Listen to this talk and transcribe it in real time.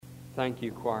Thank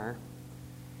you, choir.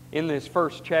 In this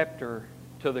first chapter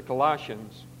to the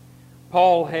Colossians,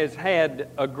 Paul has had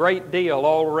a great deal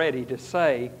already to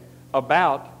say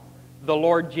about the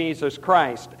Lord Jesus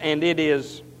Christ, and it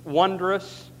is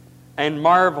wondrous and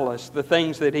marvelous, the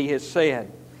things that he has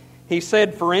said. He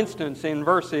said, for instance, in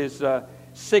verses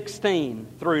 16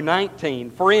 through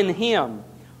 19, "For in Him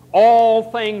all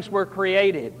things were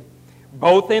created,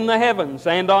 both in the heavens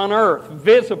and on earth,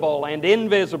 visible and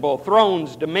invisible,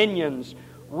 thrones, dominions,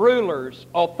 rulers,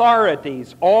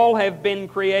 authorities, all have been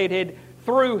created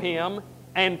through Him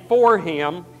and for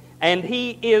Him, and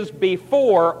He is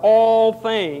before all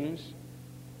things,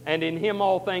 and in Him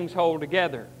all things hold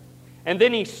together." And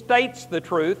then he states the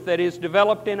truth that is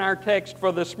developed in our text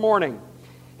for this morning.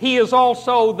 He is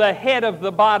also the head of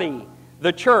the body,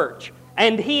 the church,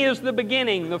 and He is the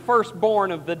beginning, the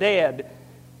firstborn of the dead,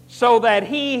 so that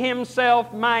He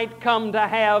Himself might come to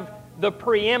have the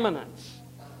preeminence,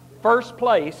 first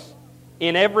place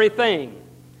in everything.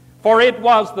 For it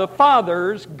was the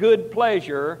Father's good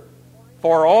pleasure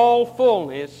for all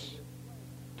fullness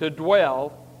to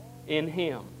dwell in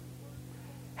Him.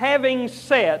 Having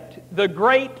set the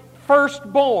great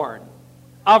firstborn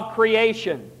of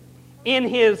creation in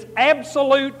His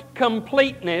absolute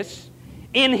completeness,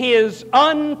 in His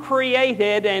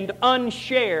uncreated and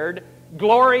unshared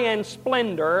glory and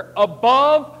splendor,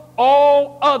 above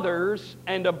all others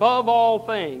and above all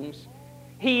things,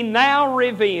 He now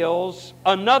reveals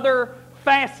another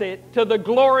facet to the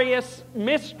glorious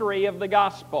mystery of the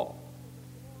gospel.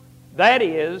 That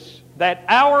is, that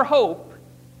our hope,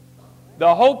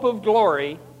 the hope of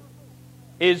glory,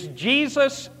 is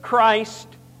Jesus Christ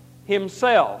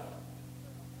Himself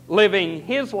living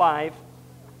His life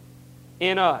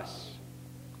in us.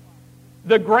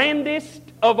 The grandest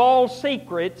of all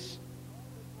secrets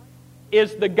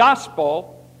is the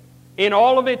gospel in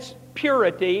all of its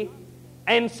purity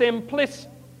and simplicity.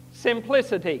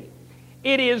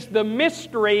 It is the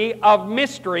mystery of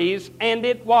mysteries, and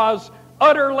it was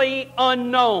utterly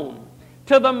unknown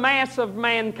to the mass of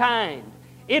mankind.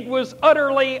 It was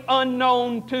utterly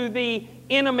unknown to the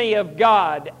enemy of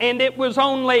God, and it was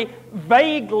only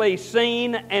vaguely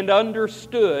seen and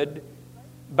understood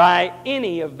by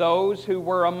any of those who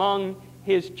were among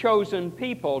His chosen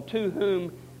people, to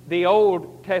whom the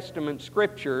Old Testament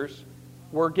Scriptures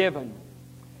were given.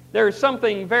 There is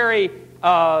something very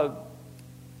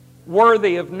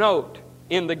worthy of note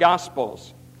in the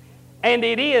Gospels, and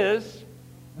it is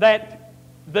that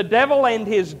the devil and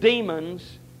his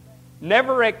demons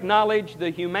never acknowledged the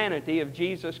humanity of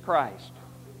Jesus Christ.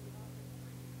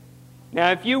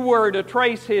 Now, if you were to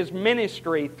trace His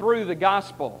ministry through the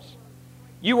Gospels,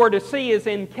 you were to see His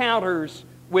encounters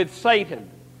with Satan.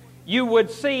 You would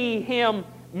see Him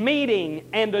meeting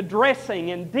and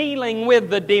addressing and dealing with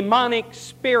the demonic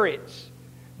spirits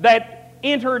that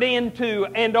entered into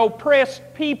and oppressed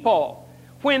people.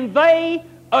 When they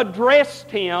addressed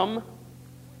Him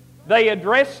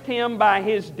by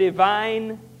His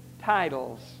divine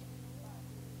titles.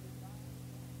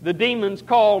 The demons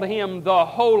called Him the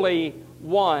Holy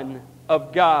One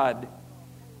of God,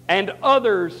 and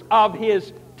others of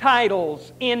His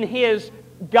titles in His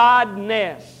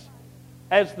Godness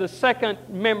as the second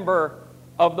member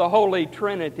of the Holy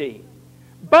Trinity.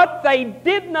 But they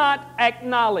did not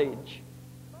acknowledge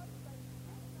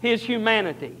His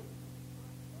humanity.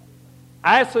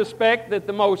 I suspect that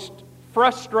the most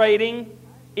frustrating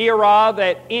era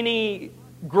that any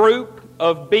group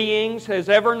of beings has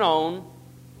ever known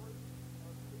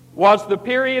was the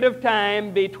period of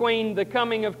time between the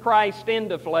coming of Christ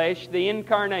into flesh, the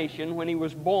incarnation, when He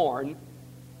was born,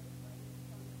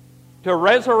 to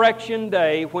Resurrection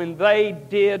Day, when they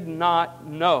did not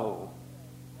know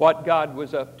what God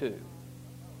was up to.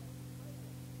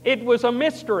 It was a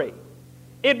mystery.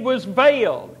 It was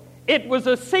veiled. It was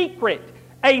a secret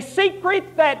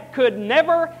that could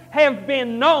never have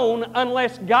been known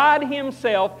unless God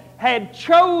Himself had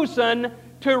chosen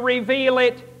to reveal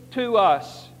it to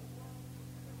us.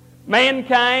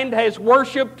 Mankind has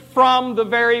worshipped from the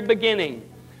very beginning.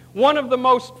 One of the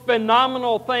most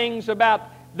phenomenal things about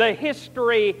the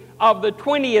history of the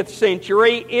 20th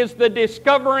century is the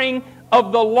discovering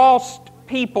of the lost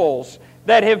peoples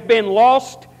that have been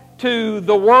lost to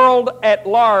the world at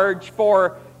large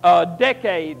for a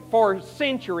decade, for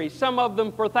centuries, some of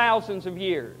them for thousands of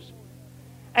years.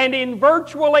 And in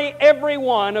virtually every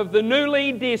one of the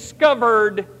newly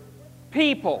discovered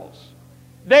peoples,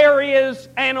 there is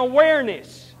an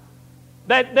awareness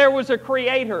that there was a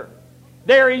Creator.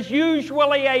 There is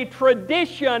usually a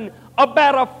tradition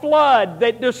about a flood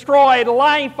that destroyed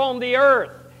life on the earth.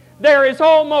 There is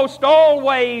almost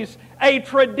always a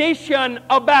tradition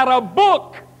about a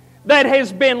book that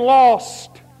has been lost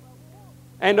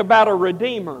and about a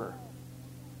Redeemer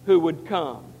who would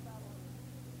come.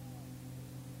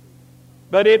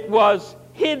 But it was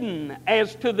hidden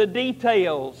as to the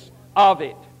details of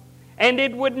it. And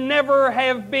it would never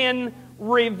have been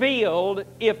revealed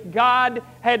if God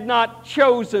had not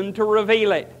chosen to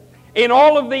reveal it. In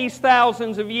all of these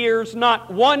thousands of years,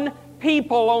 not one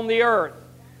people on the earth,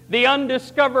 the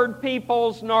undiscovered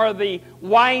peoples, nor the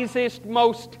wisest,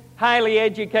 most highly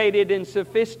educated and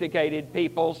sophisticated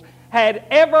peoples, had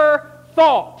ever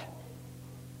thought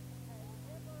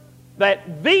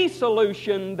that the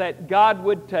solution that God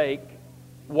would take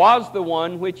was the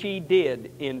one which He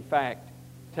did, in fact,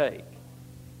 take.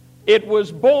 It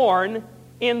was born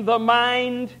in the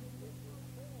mind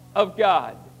of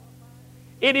God.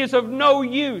 It is of no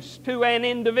use to an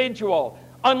individual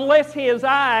unless his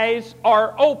eyes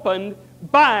are opened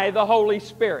by the Holy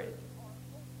Spirit.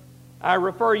 I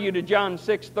refer you to John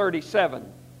 6:37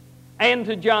 and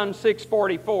to John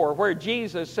 6:44, where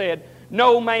Jesus said,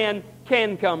 "No man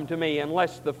can come to me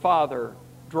unless the Father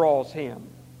draws him."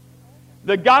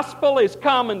 The gospel is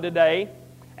common today,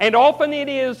 and often it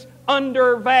is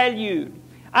undervalued.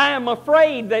 I am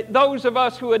afraid that those of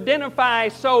us who identify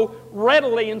so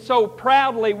readily and so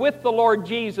proudly with the Lord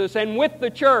Jesus and with the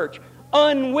church,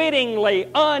 unwittingly,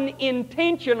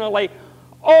 unintentionally,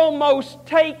 almost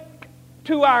take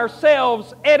to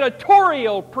ourselves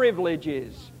editorial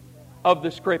privileges of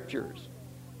the Scriptures.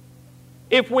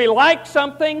 If we like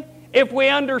something, if we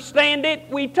understand it,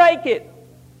 we take it.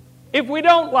 If we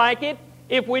don't like it,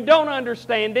 if we don't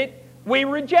understand it, we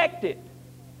reject it.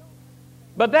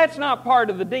 But that's not part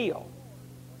of the deal.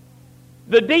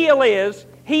 The deal is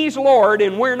He's Lord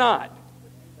and we're not.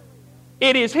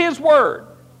 It is His Word.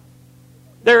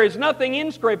 There is nothing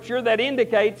in Scripture that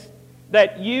indicates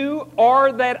that you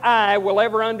or that I will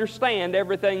ever understand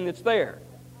everything that's there.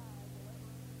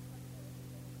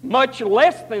 Much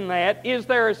less than that, is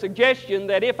there a suggestion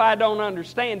that if I don't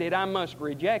understand it, I must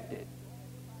reject it.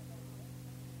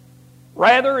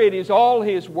 Rather, it is all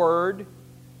His Word.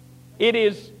 It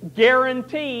is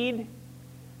guaranteed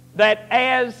that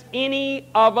as any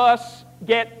of us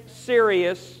get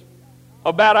serious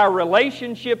about our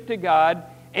relationship to God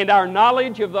and our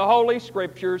knowledge of the Holy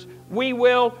Scriptures, we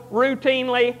will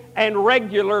routinely and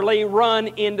regularly run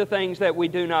into things that we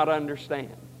do not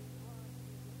understand.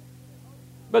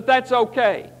 But that's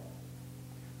okay.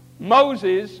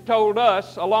 Moses told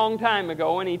us a long time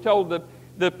ago, and he told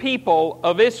the people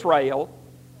of Israel,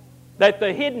 that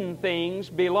the hidden things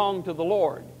belong to the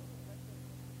Lord.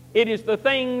 It is the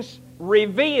things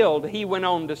revealed, he went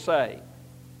on to say,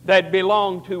 that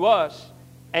belong to us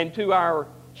and to our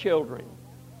children.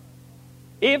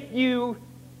 If you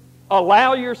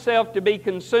allow yourself to be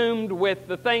consumed with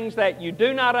the things that you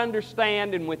do not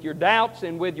understand, and with your doubts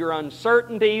and with your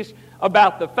uncertainties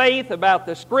about the faith, about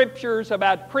the Scriptures,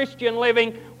 about Christian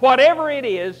living, whatever it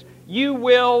is, you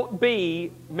will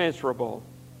be miserable.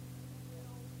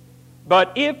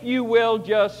 But if you will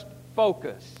just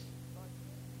focus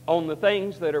on the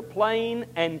things that are plain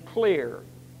and clear,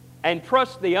 and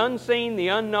trust the unseen, the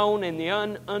unknown, and the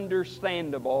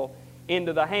ununderstandable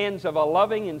into the hands of a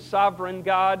loving and sovereign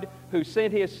God who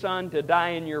sent His Son to die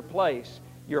in your place,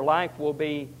 your life will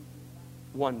be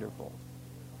wonderful.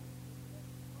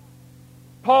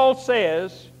 Paul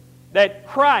says that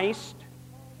Christ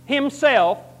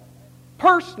Himself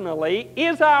personally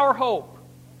is our hope.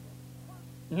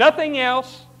 Nothing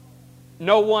else,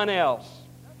 no one else.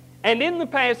 And in the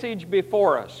passage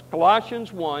before us,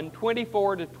 Colossians 1,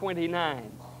 24 to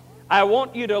 29, I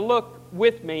want you to look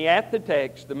with me at the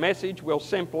text. The message will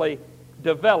simply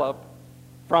develop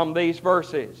from these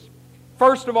verses.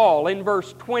 First of all, in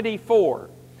verse 24,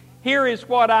 here is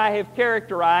what I have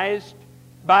characterized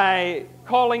by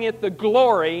calling it the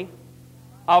glory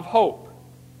of hope.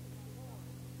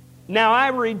 Now I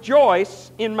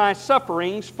rejoice in my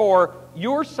sufferings for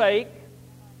your sake,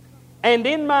 and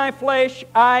in my flesh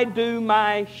I do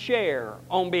my share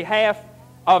on behalf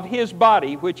of His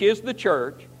body, which is the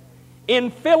church,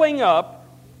 in filling up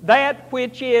that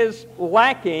which is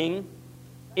lacking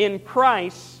in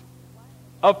Christ's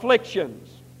afflictions.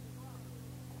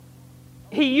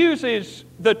 He uses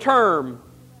the term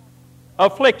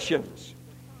afflictions.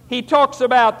 He talks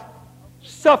about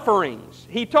sufferings.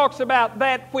 He talks about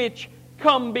that which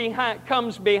comes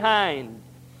behind.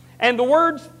 And the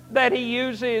words that he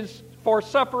uses for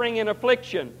suffering and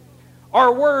affliction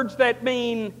are words that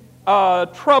mean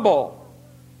trouble,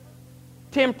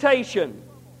 temptation,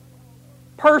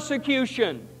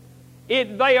 persecution.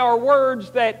 They are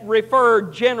words that refer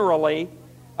generally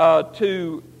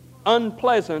to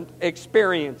unpleasant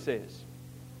experiences.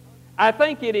 I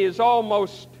think it is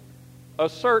almost a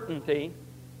certainty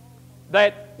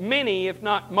that many, if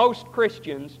not most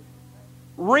Christians,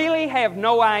 really have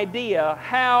no idea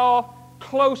how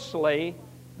closely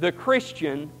the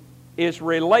Christian is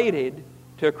related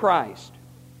to Christ.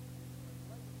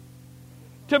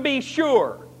 To be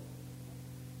sure,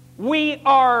 we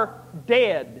are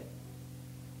dead,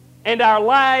 and our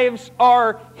lives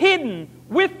are hidden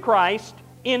with Christ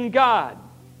in God.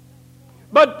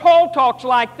 But Paul talks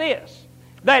like this,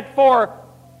 that for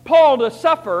Paul to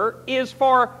suffer is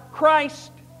for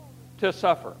Christ to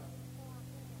suffer,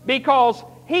 because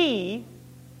He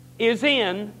is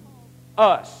in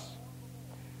us.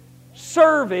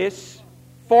 Service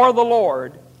for the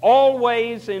Lord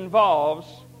always involves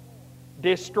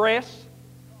distress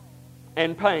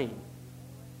and pain,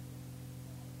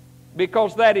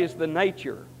 because that is the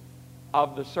nature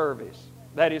of the service.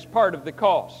 That is part of the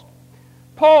cost.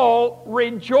 Paul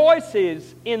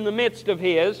rejoices in the midst of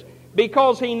his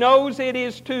because he knows it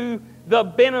is to the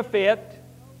benefit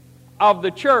of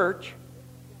the church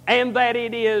and that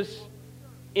it is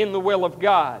in the will of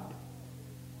God.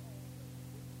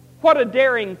 What a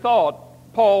daring thought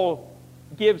Paul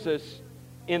gives us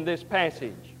in this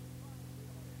passage.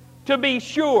 To be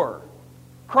sure,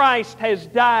 Christ has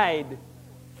died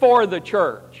for the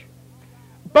church.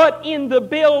 But in the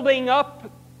building up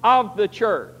of the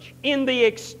church, in the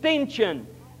extension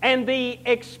and the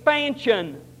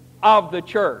expansion of the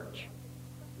church,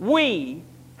 we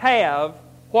have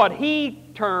what he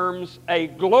terms a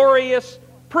glorious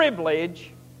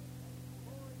privilege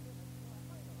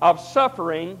of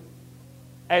suffering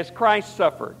as Christ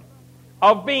suffered,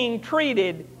 of being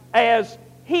treated as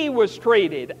He was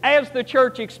treated. As the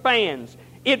church expands,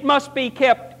 it must be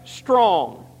kept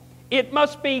strong. It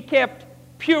must be kept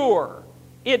pure.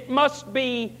 It must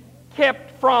be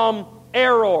kept from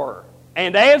error.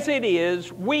 And as it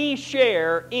is, we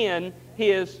share in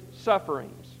His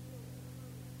sufferings.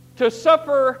 To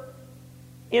suffer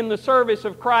in the service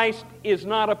of Christ is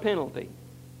not a penalty.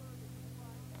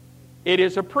 It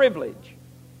is a privilege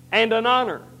and an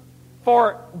honor.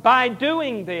 For by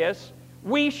doing this,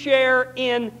 we share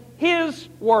in His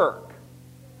work,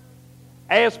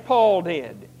 as Paul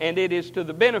did, and it is to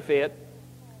the benefit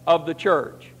of the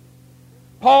church.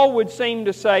 Paul would seem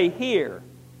to say here,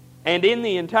 and in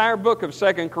the entire book of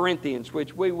 2 Corinthians,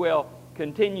 which we will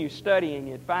continue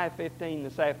studying at 5:15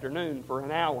 this afternoon for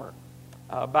an hour,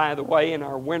 by the way, in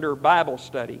our winter Bible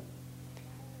study.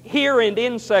 Here and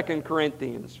in 2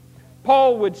 Corinthians,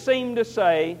 Paul would seem to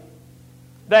say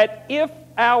that if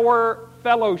our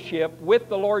fellowship with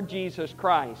the Lord Jesus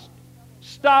Christ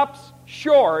stops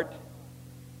short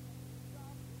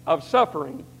of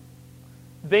suffering,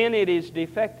 then it is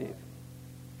defective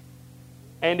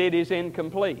and it is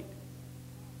incomplete.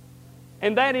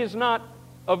 And that is not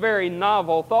a very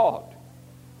novel thought.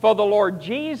 For the Lord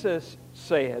Jesus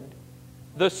said,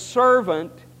 "The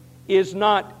servant is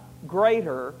not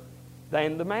greater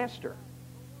than the master."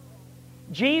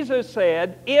 Jesus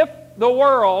said, "If the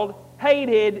world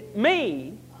hated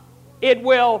me, it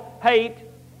will hate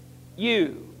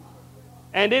you."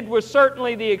 And it was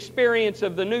certainly the experience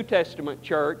of the New Testament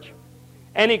church,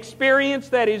 an experience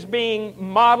that is being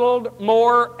modeled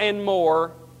more and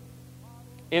more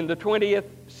in the 20th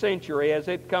century as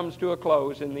it comes to a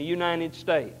close in the United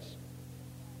States.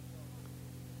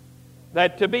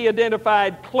 That to be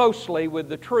identified closely with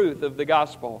the truth of the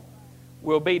gospel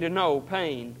will be to know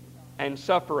pain and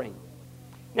suffering.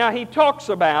 Now he talks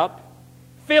about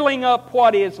filling up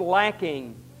what is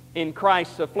lacking in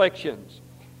Christ's afflictions.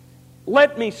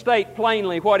 Let me state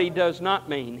plainly what he does not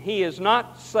mean. He is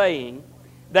not saying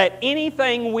that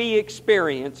anything we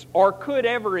experience or could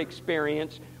ever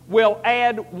experience will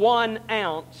add 1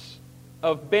 ounce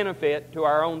of benefit to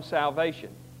our own salvation.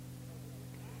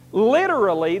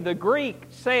 Literally, the Greek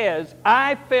says,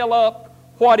 I fill up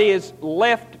what is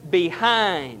left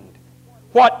behind,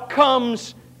 what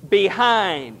comes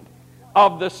behind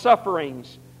of the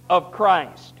sufferings of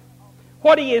Christ.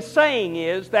 What he is saying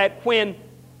is that when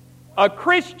a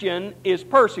Christian is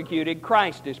persecuted,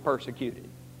 Christ is persecuted.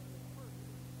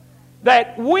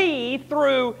 That we,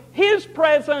 through His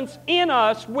presence in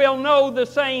us, will know the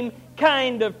same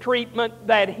kind of treatment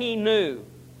that He knew.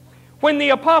 When the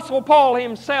Apostle Paul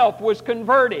himself was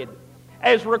converted,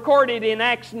 as recorded in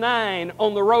Acts 9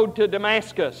 on the road to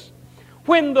Damascus,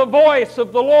 when the voice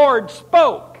of the Lord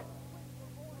spoke,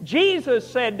 Jesus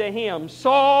said to him,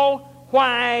 "Saul,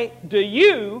 why do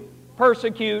you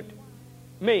persecute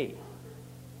me?"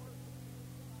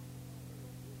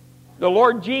 The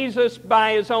Lord Jesus,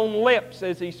 by His own lips,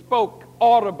 as He spoke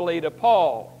audibly to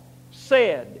Paul,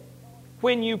 said,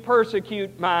 when you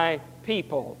persecute my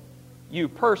people, you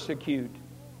persecute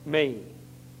me.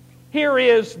 Here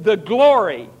is the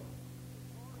glory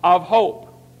of hope.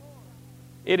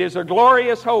 It is a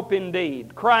glorious hope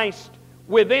indeed. Christ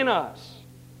within us,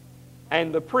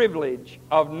 and the privilege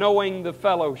of knowing the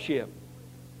fellowship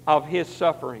of His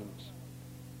sufferings.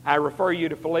 I refer you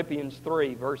to Philippians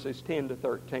 3, verses 10 to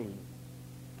 13.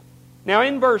 Now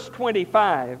in verse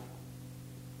 25,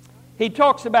 he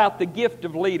talks about the gift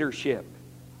of leadership.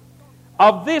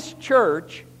 Of this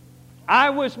church,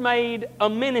 I was made a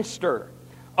minister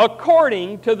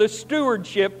according to the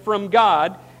stewardship from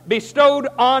God bestowed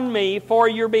on me for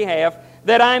your behalf,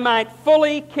 that I might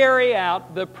fully carry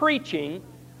out the preaching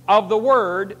of the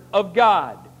Word of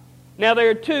God. Now there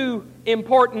are two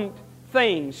important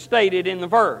things stated in the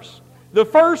verse. The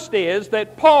first is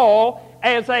that Paul,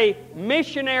 as a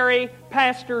missionary,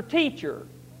 pastor, teacher,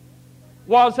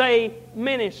 was a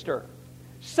minister.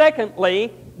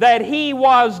 Secondly, that he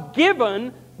was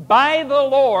given by the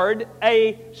Lord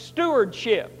a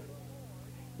stewardship.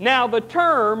 Now the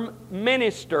term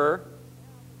minister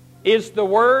is the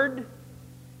word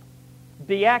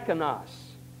diakonos.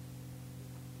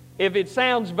 If it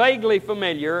sounds vaguely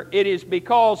familiar, it is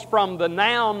because from the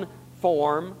noun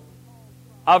form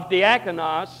of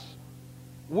diakonos,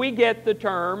 we get the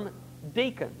term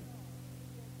deacon.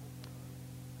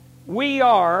 We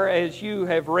are, as you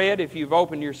have read, if you've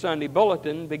opened your Sunday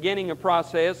bulletin, beginning a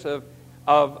process of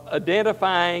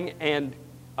identifying and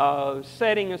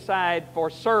setting aside for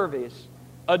service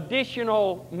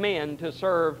additional men to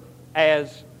serve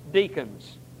as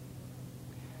deacons.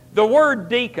 The word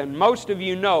deacon, most of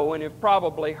you know and have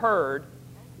probably heard,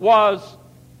 was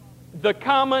the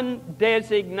common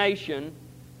designation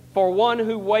for one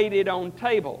who waited on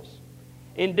tables.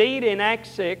 Indeed, in Acts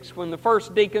 6, when the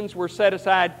first deacons were set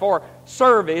aside for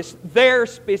service, their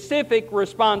specific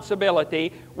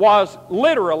responsibility was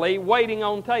literally waiting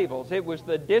on tables. It was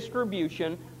the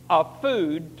distribution of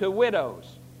food to widows.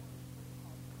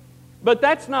 But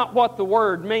that's not what the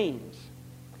word means.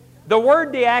 The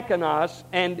word diakonos,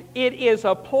 and it is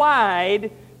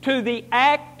applied to the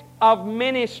act of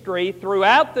ministry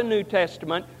throughout the New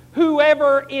Testament,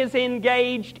 whoever is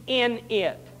engaged in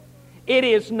it. It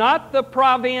is not the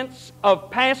province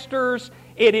of pastors.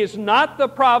 It is not the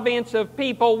province of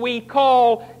people we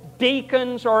call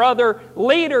deacons or other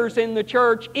leaders in the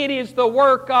church. It is the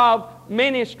work of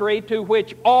ministry to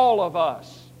which all of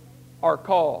us are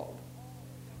called.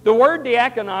 The word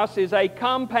diakonos is a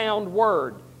compound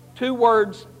word, two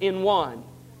words in one.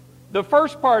 The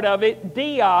first part of it,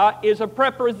 dia, is a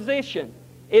preposition.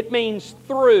 It means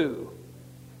through.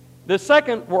 The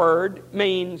second word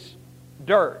means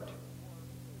dirt.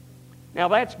 Now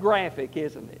that's graphic,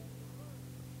 isn't it?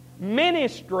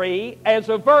 Ministry as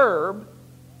a verb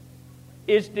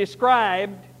is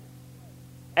described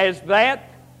as that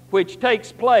which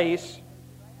takes place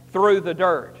through the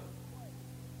dirt.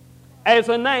 As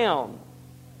a noun,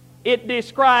 it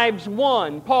describes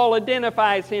one. Paul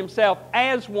identifies himself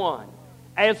as one,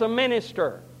 as a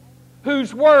minister,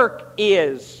 whose work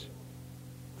is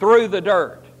through the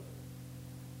dirt.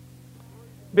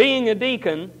 Being a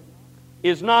deacon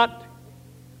is not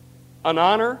an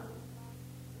honor,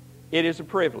 it is a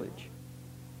privilege.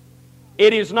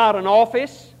 It is not an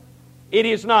office, it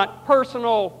is not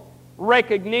personal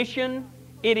recognition,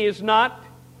 it is not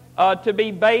to be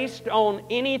based on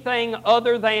anything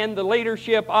other than the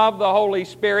leadership of the Holy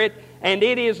Spirit, and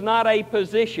it is not a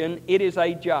position, it is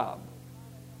a job.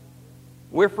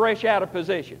 We're fresh out of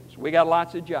positions. We got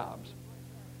lots of jobs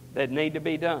that need to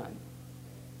be done.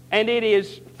 And it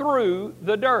is through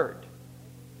the dirt.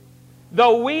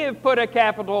 Though we have put a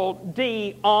capital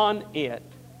D on it,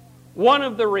 one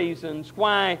of the reasons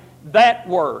why that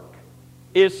work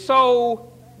is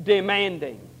so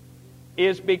demanding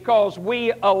is because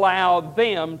we allow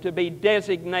them to be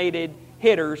designated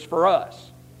hitters for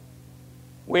us.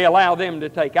 We allow them to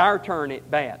take our turn at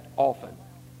bat often.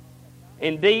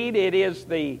 Indeed, it is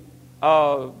the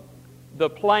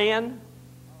plan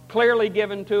clearly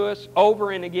given to us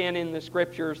over and again in the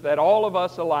Scriptures that all of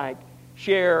us alike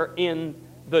share in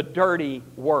the dirty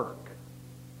work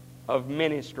of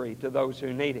ministry to those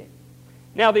who need it.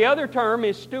 Now, the other term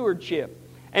is stewardship.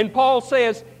 And Paul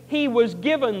says he was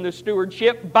given the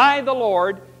stewardship by the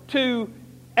Lord to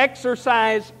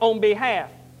exercise on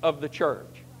behalf of the church.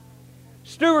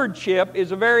 Stewardship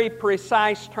is a very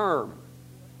precise term.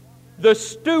 The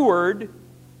steward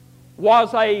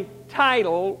was a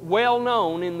title well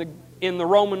known in the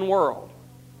Roman world.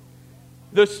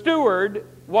 The steward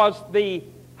was the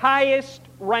highest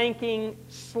ranking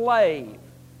slave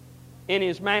in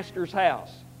his master's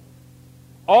house.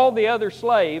 All the other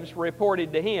slaves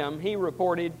reported to him. He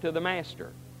reported to the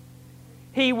master.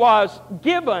 He was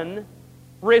given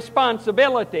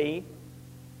responsibility,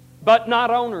 but not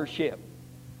ownership.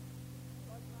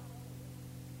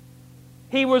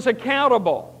 He was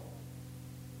accountable.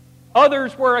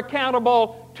 Others were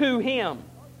accountable to him.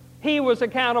 He was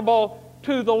accountable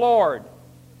to the Lord.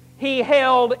 He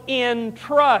held in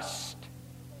trust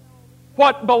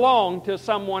what belonged to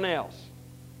someone else.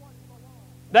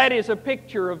 That is a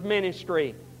picture of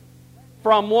ministry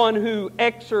from one who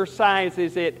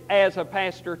exercises it as a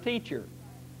pastor-teacher.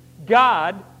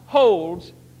 God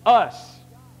holds us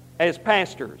as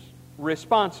pastors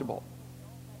responsible.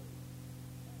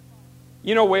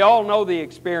 You know, we all know the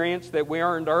experience that we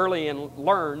learned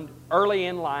early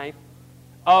in life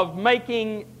of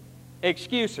making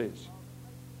excuses,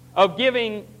 of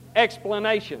giving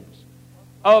explanations,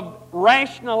 of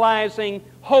rationalizing,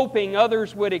 hoping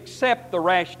others would accept the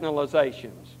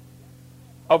rationalizations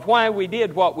of why we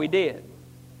did what we did.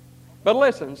 But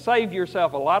listen, save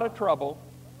yourself a lot of trouble.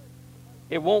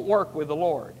 It won't work with the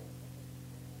Lord.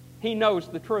 He knows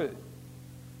the truth.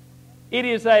 It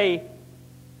is a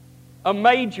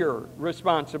major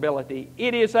responsibility.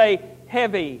 It is a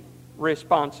heavy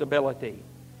responsibility.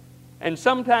 And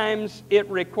sometimes it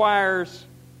requires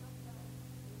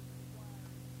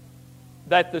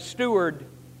that the steward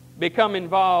become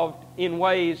involved in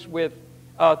ways with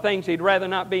things he'd rather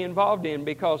not be involved in,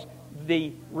 because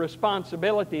the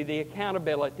responsibility, the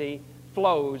accountability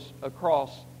flows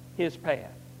across his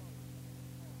path.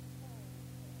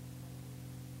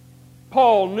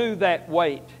 Paul knew that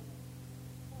weight.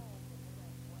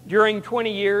 During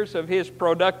 20 years of his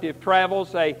productive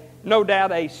travels, no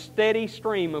doubt a steady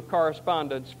stream of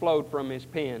correspondence flowed from his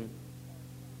pen.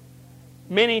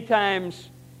 Many times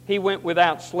he went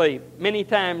without sleep. Many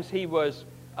times he was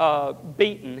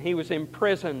beaten. He was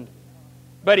imprisoned.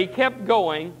 But he kept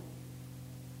going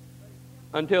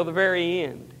until the very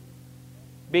end,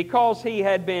 because he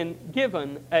had been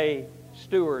given a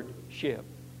stewardship.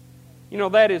 You know,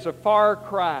 that is a far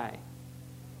cry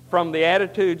from the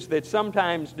attitudes that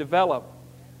sometimes develop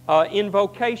in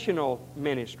vocational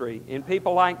ministry, in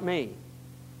people like me,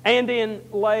 and in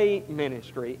lay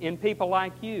ministry, in people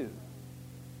like you.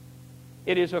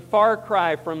 It is a far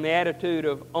cry from the attitude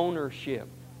of ownership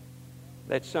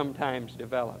that sometimes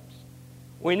develops.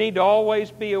 We need to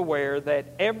always be aware that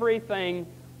everything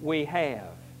we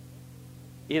have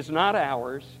is not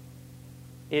ours,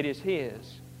 it is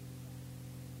His.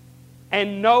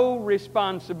 And no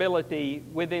responsibility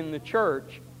within the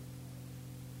church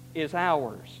is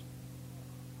ours.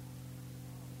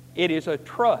 It is a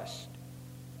trust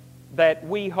that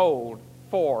we hold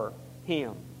for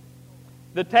Him.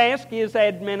 The task is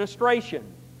administration.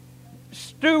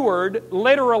 Steward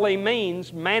literally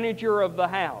means manager of the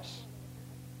house.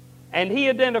 And he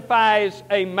identifies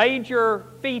a major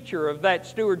feature of that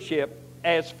stewardship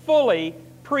as fully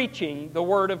preaching the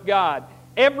Word of God.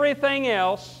 Everything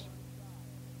else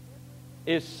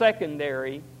is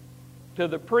secondary to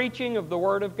the preaching of the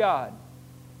Word of God.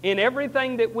 In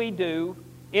everything that we do,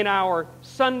 in our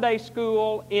Sunday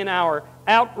school, in our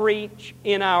outreach,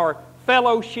 in our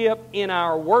fellowship, in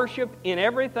our worship, in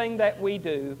everything that we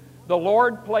do, the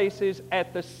Lord places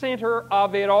at the center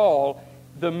of it all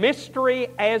the mystery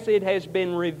as it has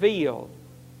been revealed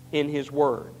in His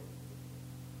Word.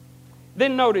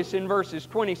 Then notice in verses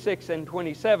 26 and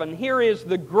 27, here is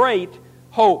the great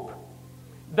hope.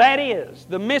 That is,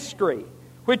 the mystery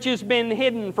which has been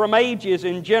hidden from ages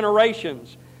and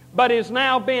generations, but has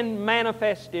now been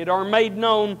manifested or made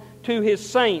known to His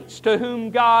saints, to whom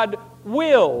God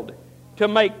willed to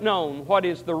make known what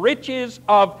is the riches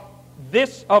of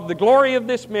the glory of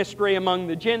this mystery among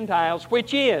the Gentiles,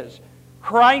 which is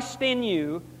Christ in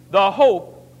you, the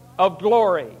hope of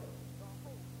glory.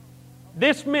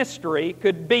 This mystery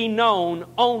could be known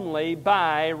only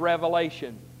by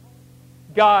revelation.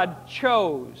 God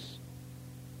chose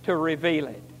to reveal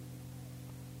it.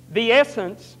 The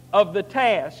essence of the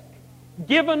task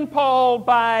given Paul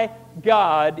by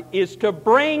God is to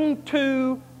bring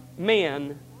to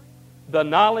men the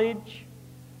knowledge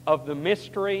of the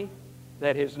mystery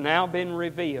that has now been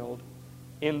revealed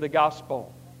in the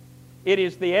gospel. It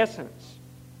is the essence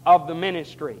of the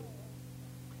ministry.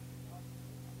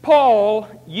 Paul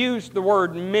used the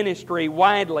word ministry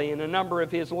widely in a number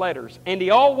of his letters, and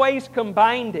he always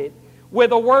combined it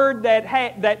with a word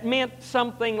that meant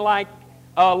something like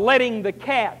letting the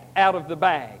cat out of the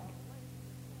bag.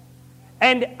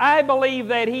 And I believe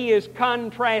that he is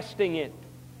contrasting it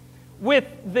with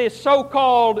the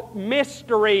so-called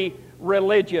mystery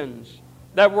religions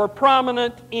that were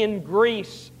prominent in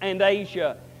Greece and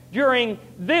Asia, during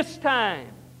this time,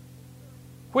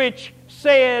 which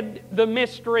said the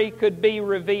mystery could be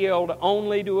revealed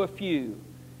only to a few,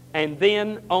 and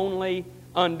then only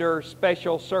under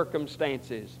special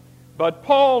circumstances. But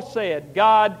Paul said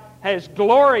God has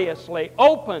gloriously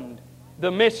opened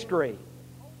the mystery,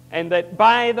 and that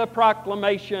by the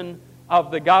proclamation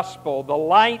of the gospel, the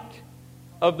light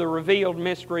of the revealed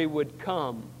mystery would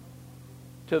come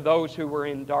to those who were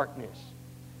in darkness.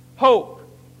 Hope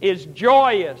is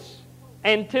joyous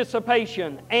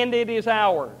anticipation, and it is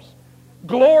ours.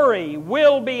 Glory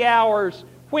will be ours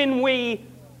when we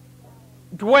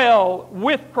dwell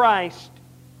with Christ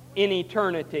in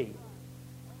eternity.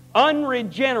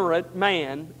 Unregenerate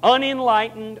man,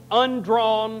 unenlightened,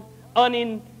 undrawn,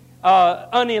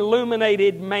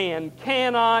 unilluminated man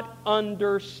cannot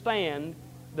understand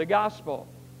the gospel.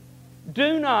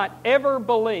 Do not ever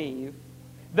believe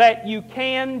that you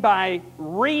can, by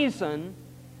reason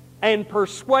and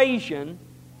persuasion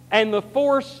and the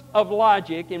force of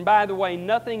logic, and by the way,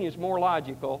 nothing is more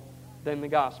logical than the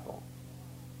gospel.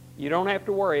 You don't have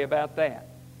to worry about that.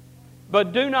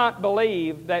 But do not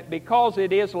believe that because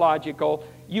it is logical,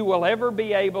 you will ever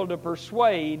be able to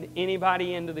persuade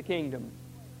anybody into the kingdom.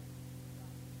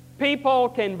 People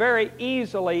can very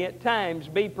easily at times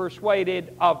be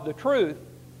persuaded of the truth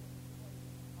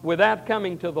without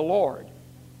coming to the Lord.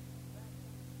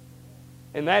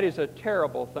 And that is a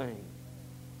terrible thing,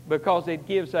 because it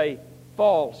gives a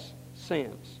false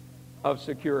sense of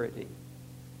security.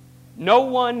 No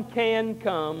one can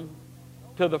come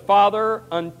to the Father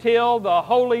until the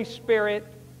Holy Spirit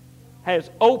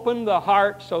has opened the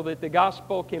heart so that the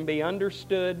gospel can be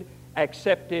understood,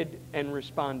 accepted, and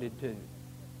responded to.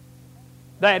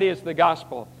 That is the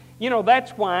gospel. You know,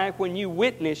 that's why when you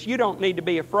witness, you don't need to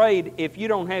be afraid if you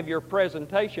don't have your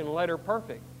presentation letter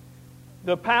perfect.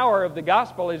 The power of the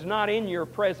gospel is not in your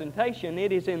presentation,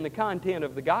 it is in the content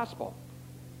of the gospel.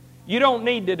 You don't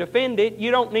need to defend it,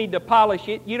 you don't need to polish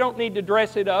it, you don't need to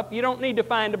dress it up, you don't need to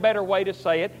find a better way to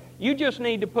say it. You just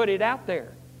need to put it out there.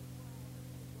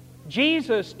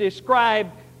 Jesus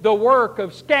described the work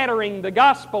of scattering the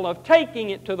gospel, of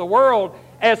taking it to the world,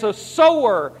 as a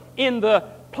sower in the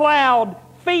plowed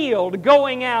field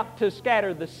going out to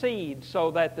scatter the seed so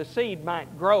that the seed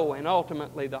might grow and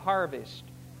ultimately the harvest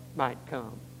might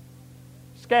come.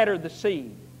 Scatter the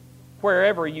seed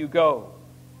wherever you go.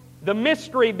 The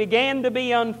mystery began to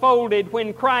be unfolded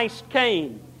when Christ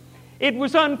came. It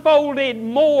was unfolded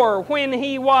more when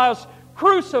He was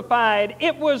crucified.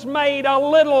 It was made a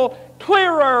little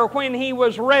clearer when He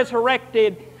was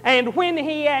resurrected and when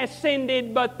He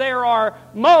ascended, but there are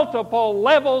multiple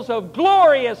levels of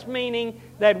glorious meaning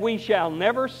that we shall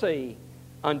never see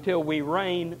until we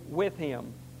reign with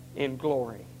Him in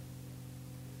glory.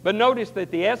 But notice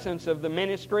that the essence of the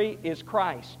ministry is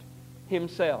Christ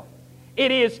Himself.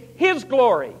 It is His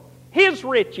glory, His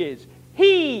riches.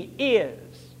 He is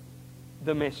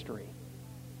the mystery.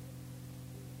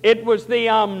 It was the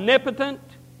omnipotent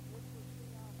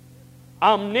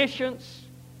omniscience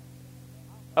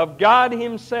of God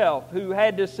Himself who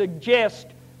had to suggest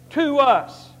to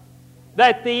us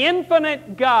that the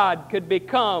infinite God could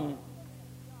become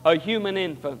a human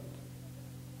infant.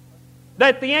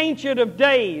 That the Ancient of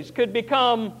Days could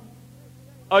become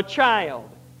a child.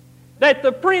 That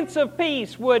the Prince of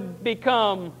Peace would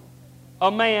become a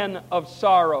man of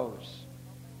sorrows.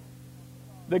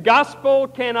 The gospel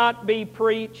cannot be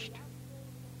preached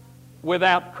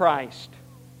without Christ.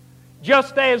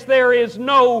 Just as there is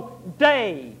no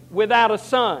day without a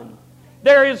sun,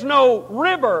 there is no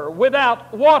river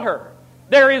without water,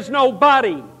 there is no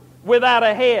body without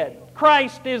a head.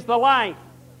 Christ is the life,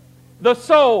 the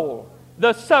soul,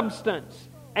 the substance,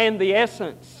 and the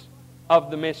essence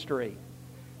of the mystery.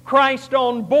 Christ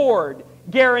on board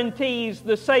guarantees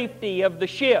the safety of the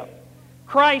ship.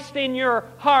 Christ in your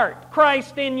heart,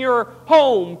 Christ in your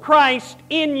home, Christ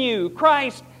in you,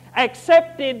 Christ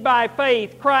accepted by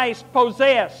faith, Christ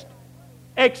possessed,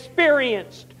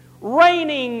 experienced,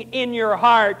 reigning in your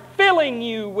heart, filling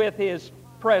you with His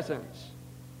presence.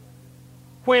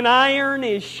 When iron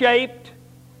is shaped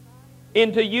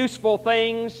into useful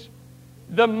things,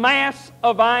 the mass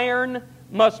of iron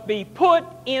must be put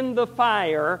in the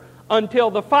fire until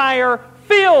the fire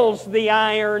fills the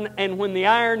iron, and when the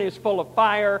iron is full of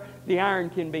fire, the iron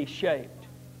can be shaped.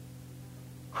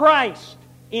 Christ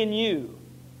in you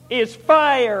is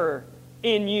fire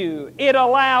in you. It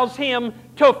allows Him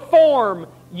to form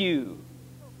you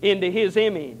into His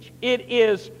image. It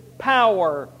is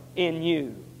power in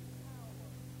you.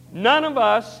 None of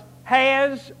us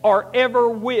has or ever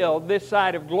will, this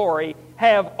side of glory,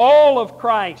 have all of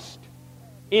Christ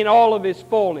in all of His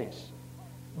fullness.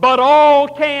 but all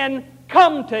can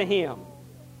come to Him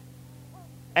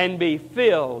and be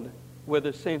filled with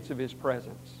a sense of His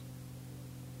presence.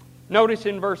 Notice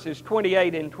in verses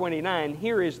 28 and 29,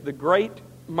 here is the great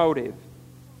motive.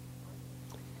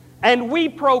 And we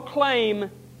proclaim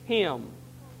Him,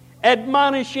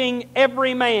 admonishing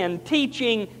every man,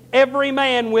 teaching every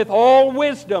man with all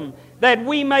wisdom, that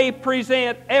we may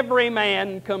present every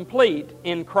man complete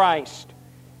in Christ.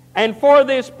 And for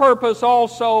this purpose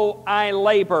also I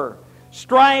labor,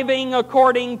 striving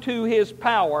according to His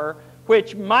power,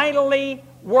 which mightily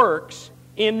works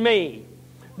in me.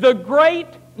 The great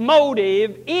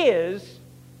motive is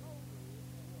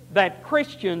that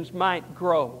Christians might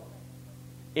grow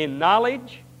in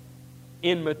knowledge,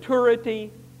 in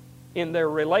maturity, in their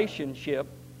relationship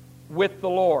with the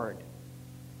Lord.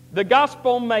 The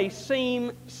gospel may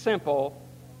seem simple,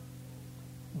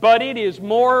 but it is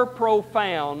more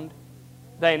profound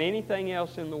than anything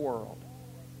else in the world.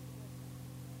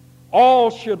 All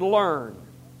should learn.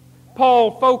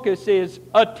 Paul focuses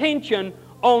attention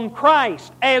on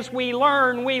Christ. As we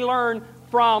learn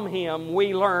from Him,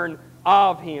 we learn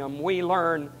of Him, we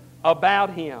learn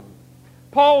about Him.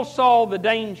 Paul saw the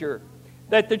danger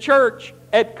that the church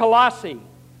at Colossae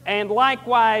and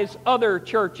likewise other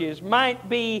churches might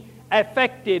be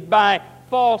affected by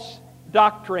false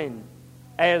doctrine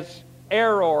as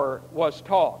error was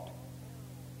taught.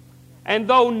 And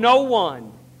though no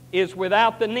one is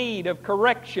without the need of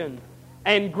correction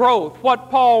and growth, what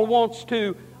Paul wants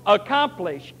to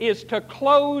accomplish is to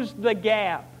close the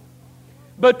gap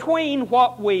between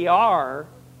what we are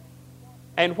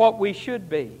and what we should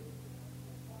be.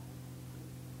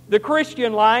 The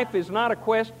Christian life is not a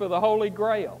quest for the Holy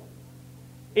Grail.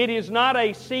 It is not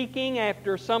a seeking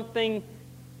after something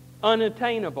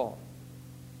unattainable.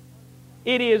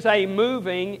 It is a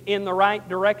moving in the right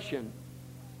direction.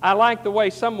 I like the way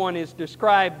someone has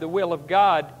described the will of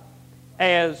God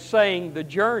as saying the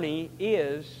journey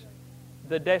is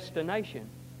the destination.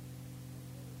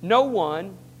 No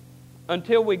one,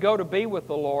 until we go to be with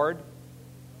the Lord,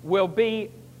 will be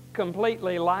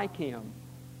completely like Him.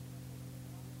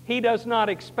 He does not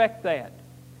expect that.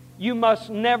 You must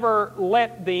never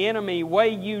let the enemy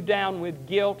weigh you down with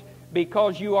guilt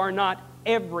because you are not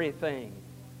everything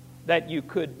that you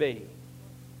could be.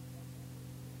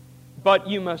 But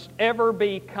you must ever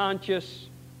be conscious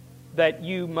that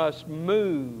you must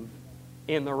move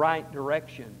in the right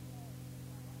direction.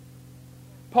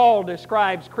 Paul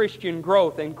describes Christian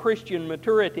growth and Christian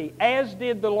maturity, as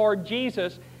did the Lord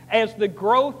Jesus, as the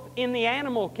growth in the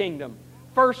animal kingdom.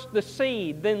 First the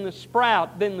seed, then the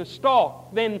sprout, then the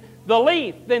stalk, then the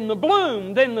leaf, then the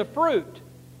bloom, then the fruit.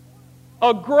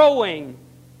 A growing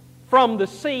from the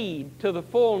seed to the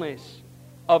fullness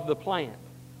of the plant.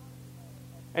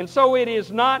 And so it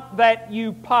is not that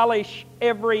you polish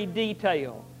every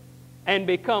detail and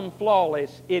become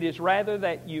flawless. It is rather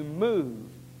that you move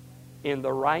in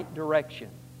the right direction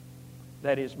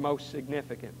that is most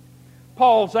significant.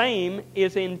 Paul's aim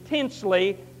is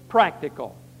intensely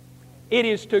practical. It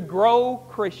is to grow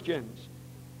Christians.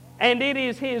 And it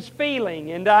is his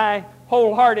feeling, and I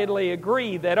wholeheartedly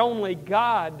agree, that only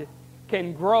God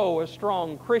can grow a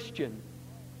strong Christian.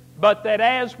 But that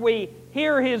as we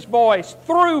hear His voice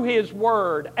through His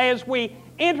Word, as we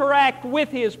interact with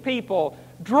His people,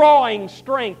 drawing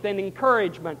strength and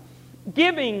encouragement,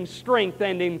 giving strength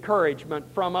and encouragement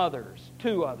from others,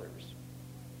 to others.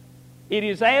 It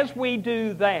is as we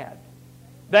do that,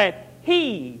 that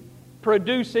He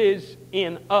produces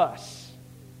in us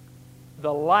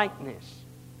the likeness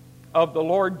of the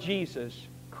Lord Jesus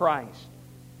Christ.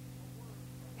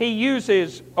 He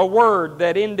uses a word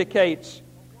that indicates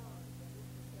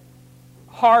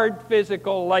hard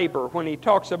physical labor when he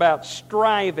talks about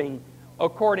striving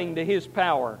according to His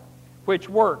power, which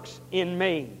works in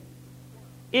me.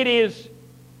 It is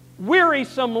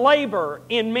wearisome labor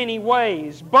in many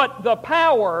ways, but the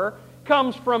power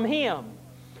comes from Him.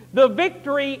 The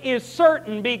victory is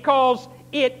certain because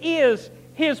it is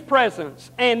His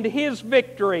presence and His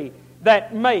victory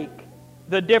that make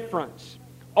the difference.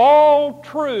 All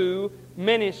true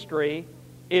ministry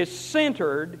is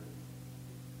centered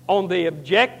on the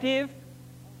objective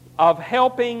of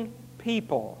helping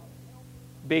people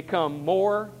become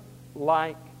more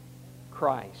like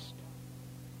Christ.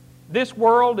 This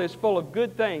world is full of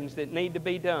good things that need to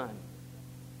be done.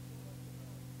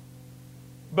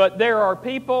 But there are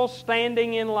people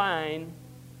standing in line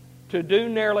to do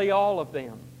nearly all of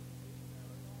them.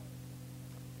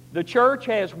 The church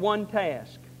has one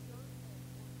task.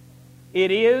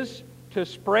 It is to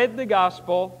spread the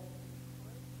gospel,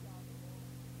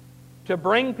 to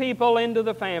bring people into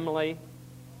the family,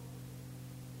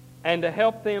 and to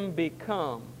help them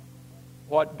become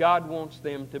what God wants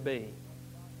them to be.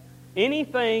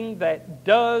 Anything that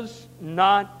does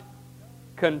not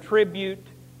contribute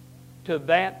to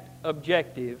that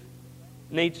objective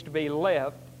needs to be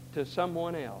left to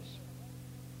someone else.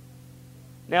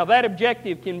 Now, that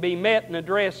objective can be met and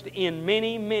addressed in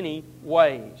many, many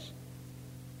ways.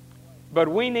 But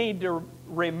we need to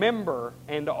remember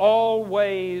and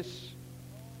always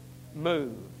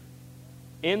move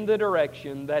in the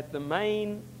direction that the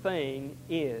main thing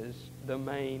is the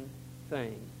main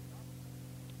thing.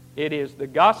 It is the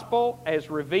gospel as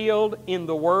revealed in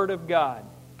the Word of God.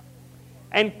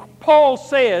 And Paul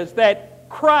says that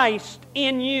Christ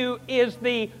in you is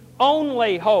the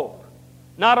only hope,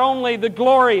 not only the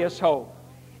glorious hope.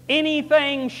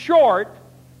 Anything short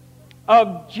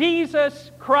of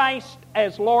Jesus Christ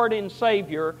as Lord and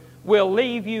Savior will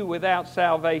leave you without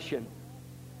salvation.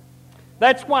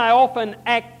 That's why often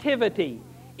activity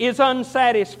is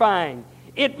unsatisfying.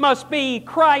 It must be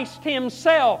Christ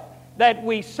Himself that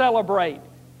we celebrate,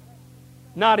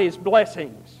 not His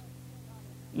blessings.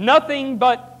 Nothing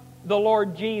but the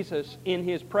Lord Jesus in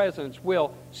His presence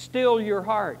will still your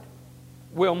heart,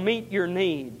 will meet your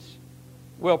needs,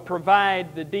 will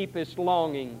provide the deepest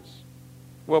longings,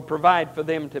 will provide for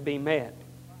them to be met.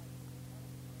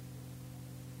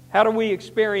 How do we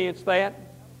experience that?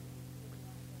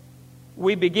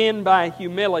 We begin by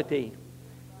humility.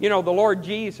 You know, the Lord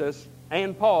Jesus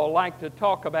and Paul like to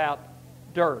talk about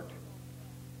dirt.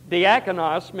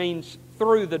 Diakonos means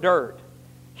through the dirt.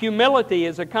 Humility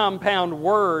is a compound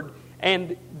word,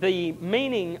 and the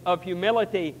meaning of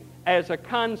humility as a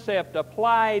concept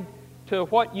applied to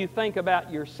what you think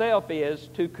about yourself is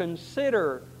to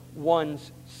consider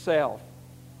one's self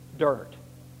dirt.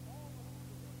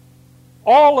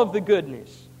 All of the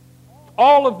goodness,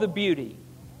 all of the beauty,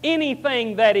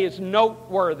 anything that is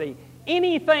noteworthy,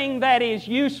 anything that is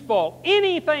useful,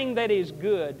 anything that is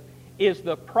good is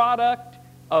the product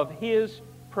of His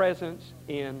presence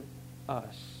in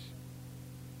us.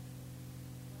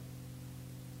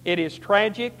 It is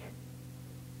tragic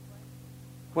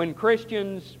when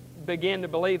Christians begin to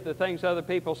believe the things other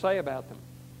people say about them.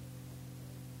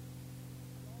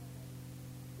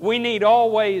 We need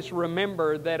always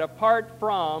remember that apart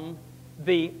from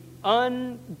the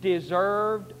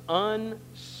undeserved,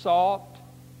 unsought,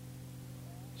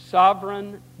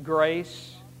 sovereign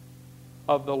grace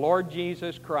of the Lord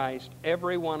Jesus Christ,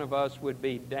 every one of us would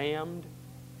be damned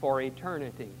for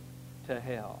eternity to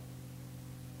hell.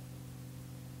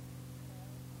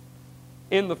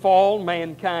 In the fall,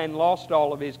 mankind lost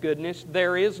all of his goodness.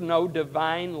 There is no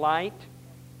divine light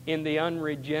in the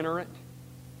unregenerate.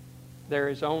 There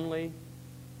is only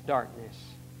darkness.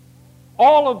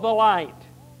 All of the light,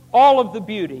 all of the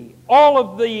beauty, all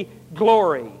of the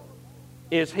glory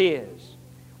is His.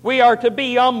 We are to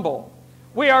be humble.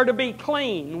 We are to be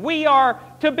clean. We are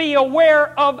to be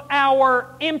aware of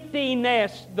our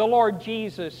emptiness. The Lord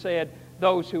Jesus said,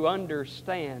 those who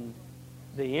understand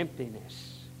the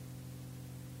emptiness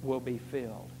will be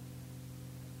filled.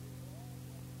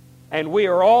 And we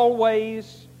are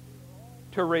always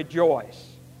to rejoice.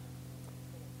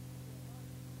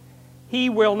 He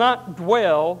will not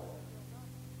dwell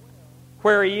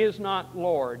where He is not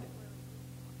Lord.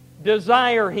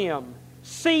 Desire Him,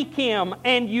 seek Him,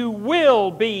 and you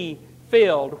will be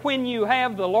filled. When you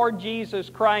have the Lord Jesus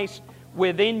Christ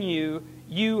within you,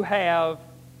 you have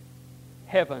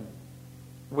heaven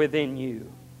within you.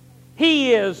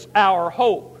 He is our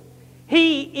hope.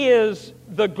 He is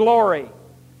the glory.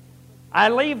 I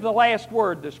leave the last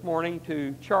word this morning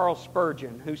to Charles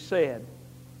Spurgeon, who said,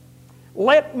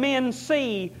 "Let men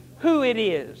see who it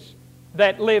is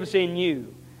that lives in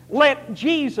you. Let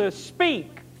Jesus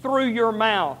speak through your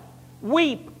mouth,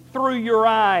 weep through your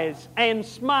eyes, and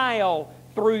smile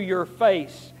through your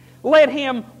face. Let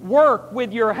Him work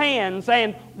with your hands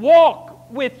and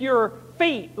walk with your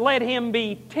feet. Let Him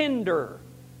be tender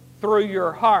through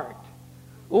your heart.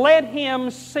 Let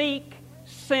Him seek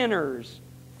sinners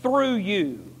through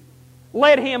you.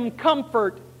 Let Him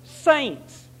comfort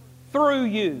saints through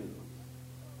you,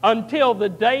 until the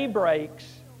day breaks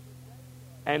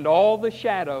and all the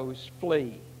shadows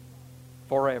flee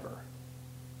forever."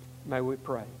 May we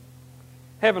pray.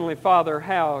 Heavenly Father,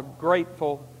 how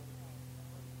grateful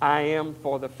I am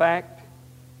for the fact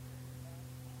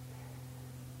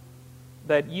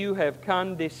that You have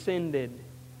condescended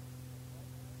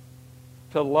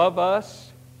to love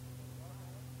us,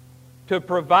 to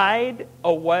provide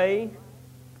a way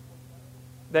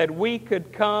that we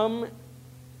could come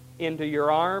into Your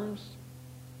arms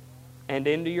and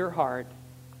into Your heart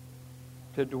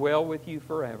to dwell with You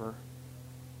forever.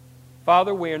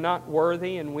 Father, we are not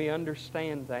worthy, and we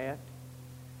understand that.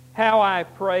 How I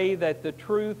pray that the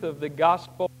truth of the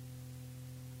gospel